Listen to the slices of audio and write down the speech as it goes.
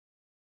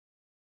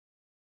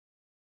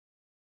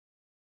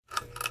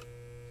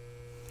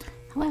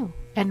Hello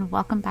and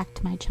welcome back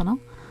to my channel.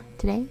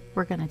 Today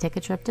we're going to take a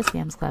trip to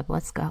Sam's Club.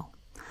 Let's go.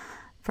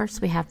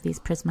 First we have these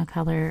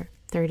Prismacolor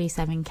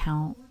 37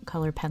 count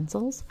color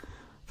pencils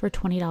for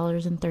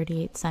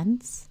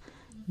 $20.38.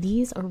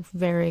 These are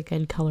very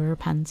good color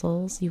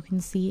pencils. You can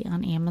see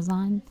on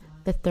Amazon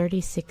the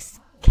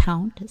 36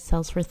 count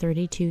sells for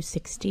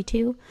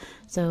 $32.62,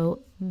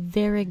 so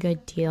very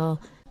good deal.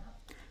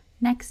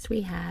 Next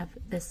we have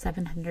the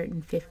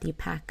 750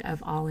 pack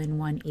of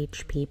all-in-one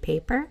HP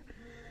paper.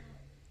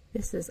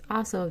 This is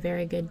also a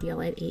very good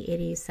deal at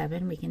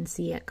 $8.87. We can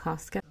see at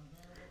Costco.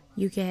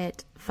 You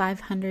get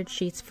 500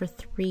 sheets for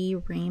 3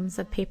 reams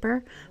of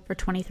paper for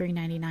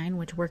 $23.99,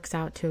 which works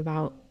out to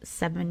about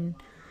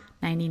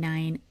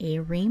 $7.99 a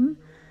ream,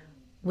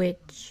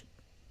 which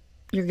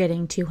you're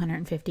getting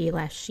 250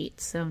 less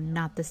sheets, so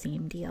not the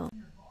same deal.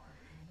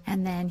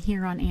 And then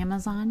here on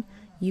Amazon,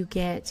 you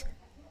get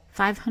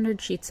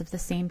 500 sheets of the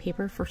same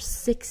paper for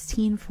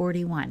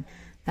 $16.41.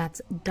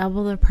 That's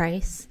double the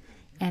price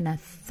and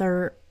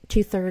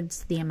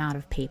two-thirds the amount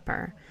of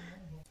paper.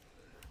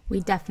 We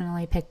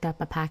definitely picked up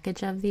a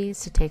package of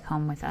these to take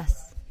home with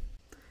us.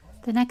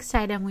 The next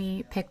item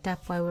we picked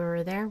up while we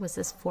were there was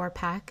this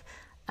 4-pack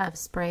of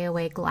spray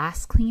away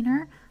glass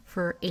cleaner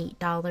for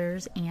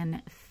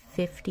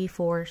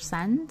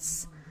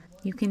 $8.54.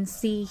 You can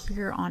see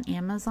here on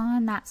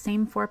Amazon that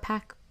same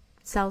 4-pack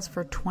sells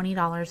for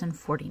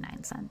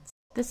 $20.49.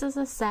 This is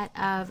a set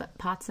of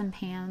pots and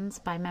pans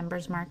by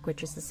Members Mark,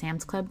 which is the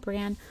Sam's Club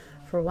brand,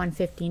 for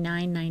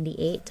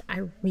 $159.98.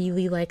 I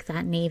really like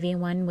that navy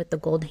one with the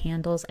gold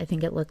handles. I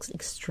think it looks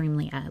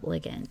extremely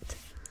elegant.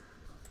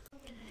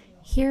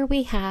 Here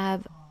we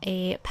have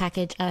a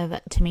package of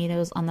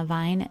tomatoes on the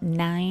vine,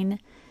 9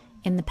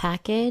 in the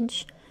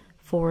package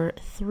for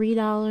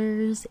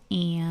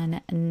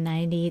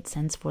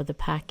 $3.98 for the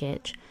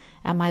package.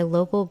 At my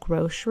local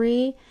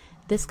grocery,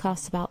 this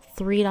costs about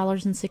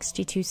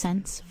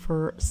 $3.62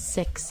 for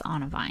 6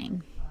 on a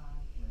vine.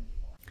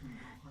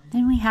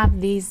 Then we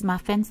have these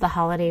muffins, the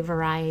holiday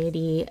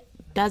variety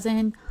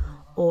dozen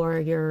or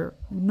your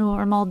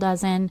normal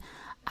dozen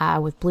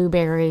with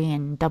blueberry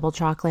and double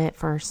chocolate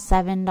for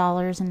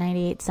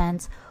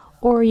 $7.98,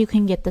 or you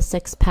can get the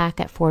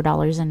 6-pack at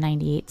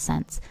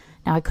 $4.98.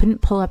 Now I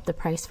couldn't pull up the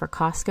price for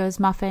Costco's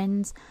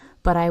muffins,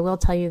 but I will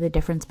tell you the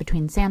difference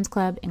between Sam's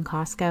Club and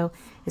Costco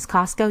is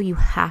Costco you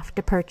have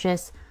to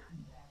purchase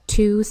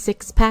 2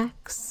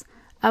 6-packs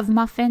of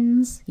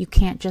muffins. You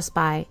can't just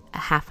buy a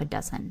half a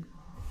dozen.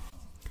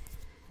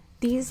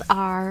 These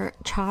are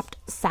chopped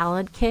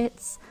salad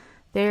kits.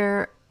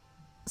 They're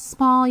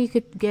small. You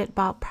could get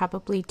about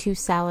probably 2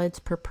 salads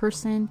per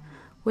person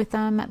with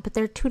them, but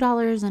they're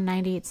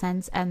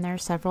 $2.98 and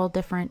there's several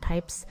different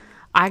types.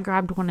 I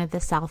grabbed one of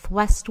the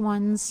Southwest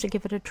ones to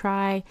give it a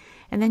try,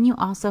 and then you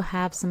also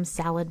have some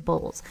salad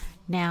bowls.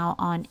 Now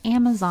on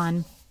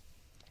Amazon,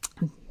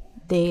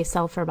 they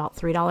sell for about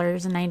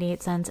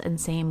 $3.98,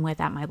 and same with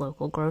at my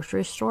local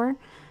grocery store.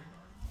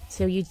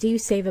 So you do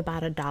save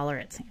about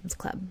 $1 at Sam's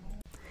Club.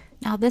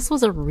 Now this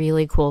was a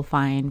really cool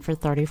find for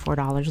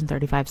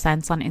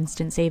 $34.35 on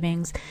Instant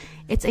Savings.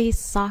 It's a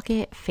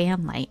socket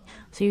fan light.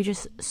 So you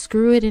just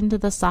screw it into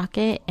the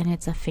socket and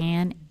it's a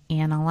fan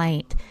and a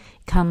light.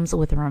 It comes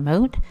with a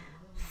remote,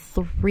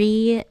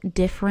 3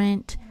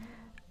 different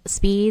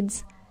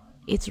speeds.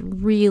 It's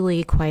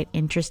really quite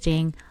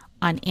interesting.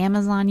 On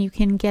Amazon you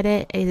can get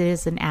it. It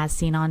is an as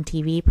seen on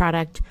TV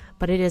product,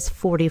 but it is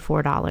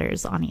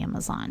 $44 on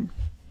Amazon.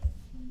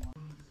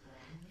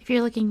 If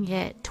you're looking to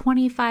get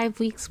 25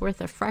 weeks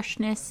worth of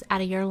freshness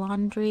out of your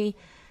laundry,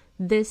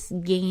 this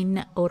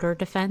Gain Odor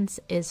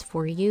Defense is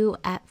for you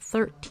at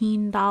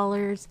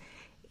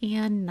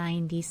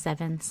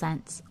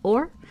 $13.97.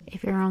 Or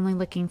if you're only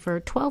looking for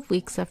 12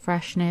 weeks of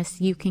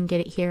freshness, you can get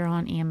it here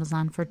on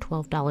Amazon for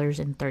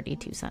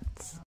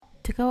 $12.32.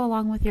 To go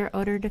along with your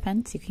odor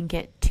defense, you can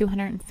get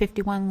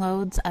 251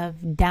 loads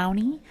of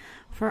Downy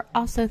for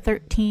also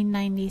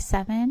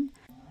 $13.97.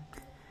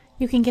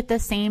 You can get the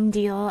same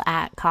deal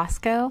at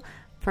Costco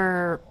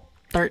for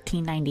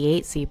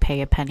 $13.98, so you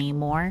pay a penny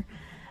more.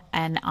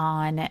 And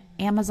on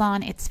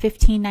Amazon, it's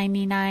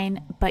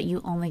 $15.99, but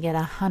you only get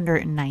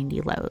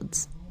 190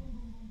 loads.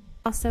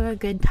 Also a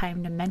good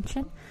time to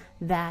mention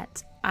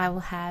that I will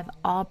have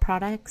all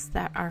products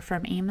that are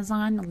from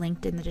Amazon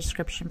linked in the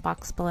description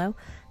box below.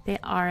 They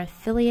are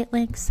affiliate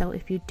links, so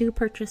if you do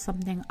purchase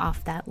something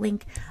off that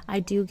link, I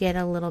do get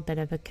a little bit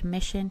of a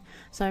commission.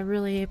 So I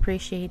really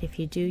appreciate if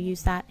you do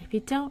use that. If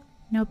you don't,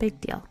 no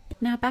big deal.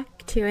 Now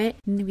back to it.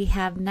 We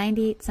have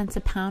 98 cents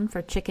a pound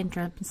for chicken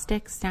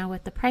drumsticks. Now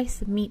with the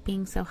price of meat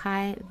being so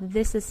high,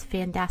 this is a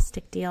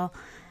fantastic deal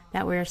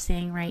that we're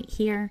seeing right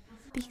here.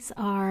 These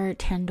are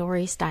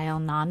tandoori style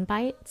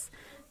non-bites.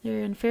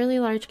 They're in a fairly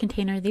large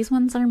container. These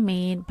ones are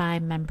made by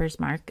Members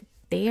Mark.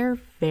 They are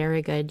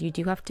very good. You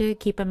do have to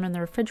keep them in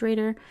the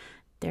refrigerator.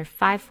 They're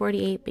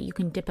 $5.48, but you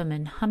can dip them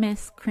in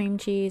hummus, cream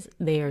cheese.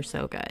 They are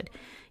so good.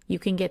 You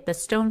can get the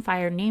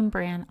Stonefire name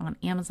brand on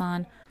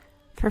Amazon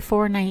for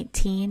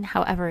 $4.19.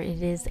 However,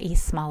 it is a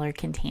smaller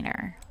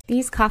container.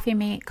 These Coffee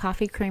Mate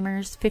coffee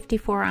creamers,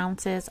 54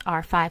 ounces,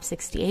 are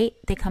 $5.68.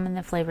 They come in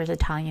the flavors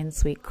Italian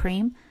sweet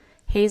cream,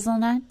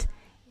 hazelnut,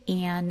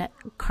 and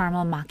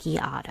caramel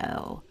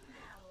macchiato.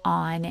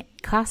 On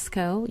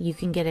Costco, you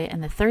can get it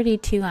in the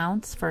 32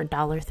 ounce for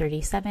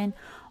 $1.37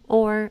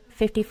 or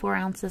 54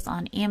 ounces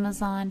on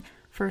Amazon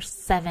for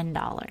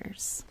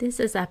 $7. This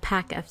is a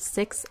pack of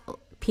 6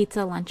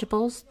 pizza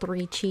Lunchables,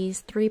 3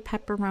 cheese, 3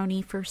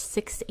 pepperoni for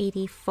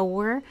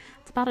 $6.84.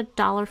 It's about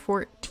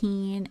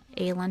 $1.14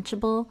 a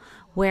Lunchable,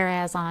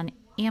 whereas on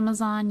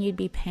Amazon you'd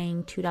be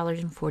paying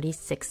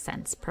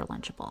 $2.46 per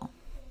Lunchable.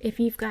 If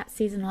you've got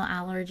seasonal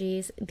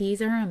allergies,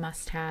 these are a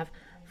must-have.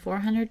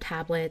 400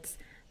 tablets,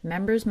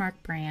 Members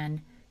Mark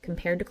brand,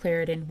 compared to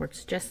Claritin,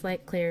 works just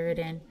like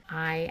Claritin.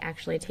 I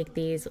actually take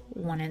these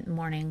one in the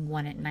morning,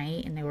 one at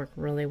night, and they work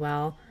really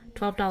well.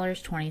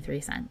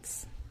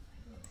 $12.23.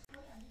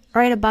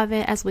 Right above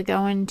it, as we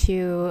go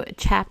into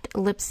chapped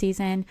lip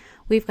season,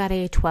 we've got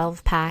a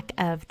 12 pack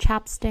of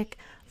chapstick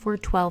for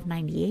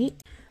 $12.98,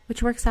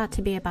 which works out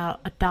to be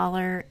about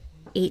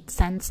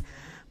 $1.08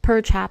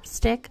 per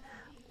chapstick.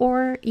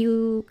 Or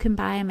you can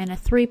buy them in a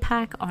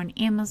 3-pack on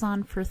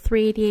Amazon for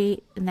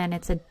 $3.88, and then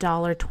it's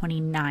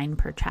 $1.29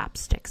 per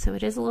chapstick. So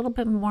it is a little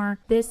bit more.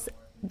 This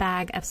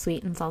bag of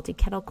sweet and salty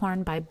kettle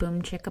corn by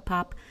Boom Chicka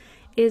Pop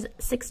is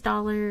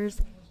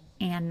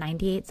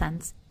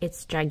 $6.98.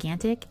 It's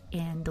gigantic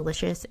and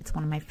delicious. It's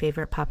one of my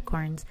favorite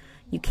popcorns.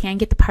 You can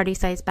get the party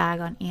size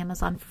bag on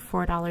Amazon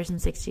for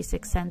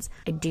 $4.66.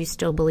 I do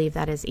still believe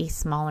that is a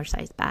smaller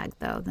size bag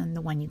though than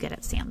the one you get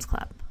at Sam's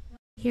Club.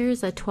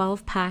 Here's a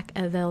 12-pack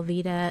of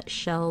Velveeta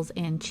shells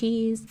and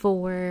cheese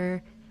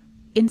for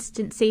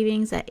instant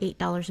savings at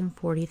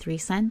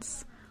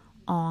 $8.43.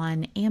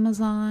 On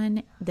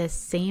Amazon, the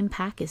same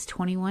pack is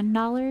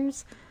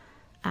 $21.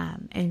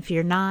 And if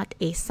you're not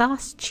a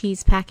sauce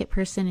cheese packet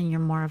person and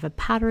you're more of a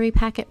powdery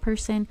packet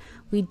person,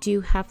 we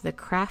do have the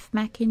Kraft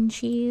mac and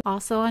cheese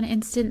also on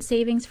instant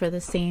savings for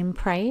the same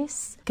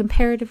price.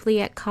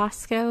 Comparatively at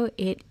Costco,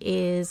 it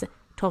is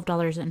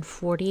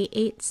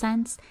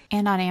 $12.48,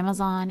 and on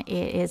Amazon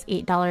it is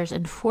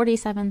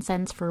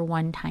 $8.47 for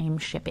one-time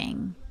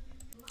shipping.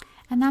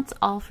 And that's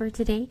all for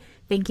today.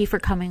 Thank you for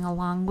coming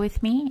along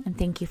with me, and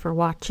thank you for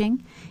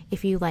watching.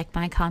 If you like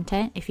my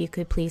content, if you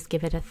could please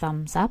give it a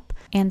thumbs up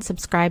and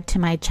subscribe to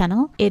my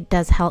channel. It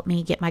does help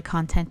me get my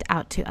content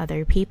out to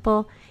other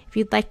people. If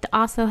you'd like to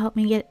also help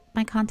me get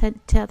my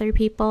content to other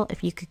people,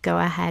 if you could go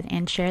ahead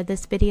and share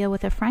this video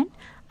with a friend,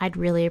 I'd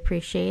really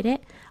appreciate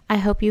it. I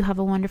hope you have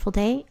a wonderful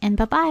day, and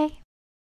bye-bye.